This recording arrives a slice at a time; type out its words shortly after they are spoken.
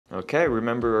Okay,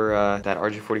 remember that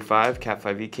RJ45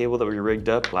 Cat5e cable that we rigged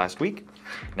up last week?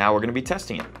 Now we're going to be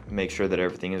testing it, make sure that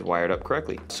everything is wired up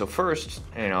correctly. So first,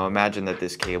 imagine that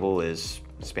this cable is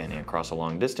spanning across a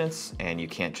long distance and you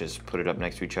can't just put it up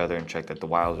next to each other and check that the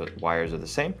wires are the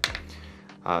same.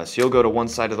 So you'll go to one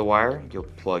side of the wire, you'll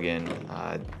plug in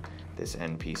this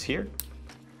end piece here,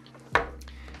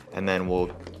 and then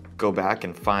we'll go back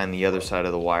and find the other side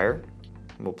of the wire.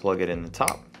 We'll plug it in the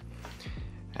top.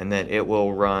 And then it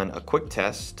will run a quick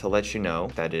test to let you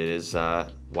know that it is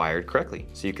wired correctly.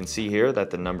 So you can see here that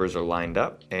the numbers are lined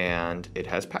up and it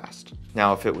has passed.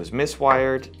 Now if it was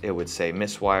miswired, it would say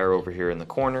miswire over here in the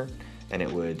corner and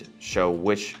it would show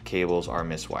which cables are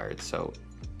miswired. So,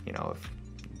 if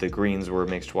the greens were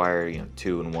mixed wire,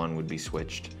 2 and 1 would be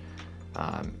switched,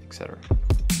 etc.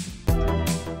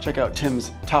 Check out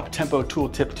Tim's Top Tempo Tool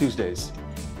Tip Tuesdays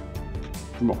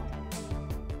for more.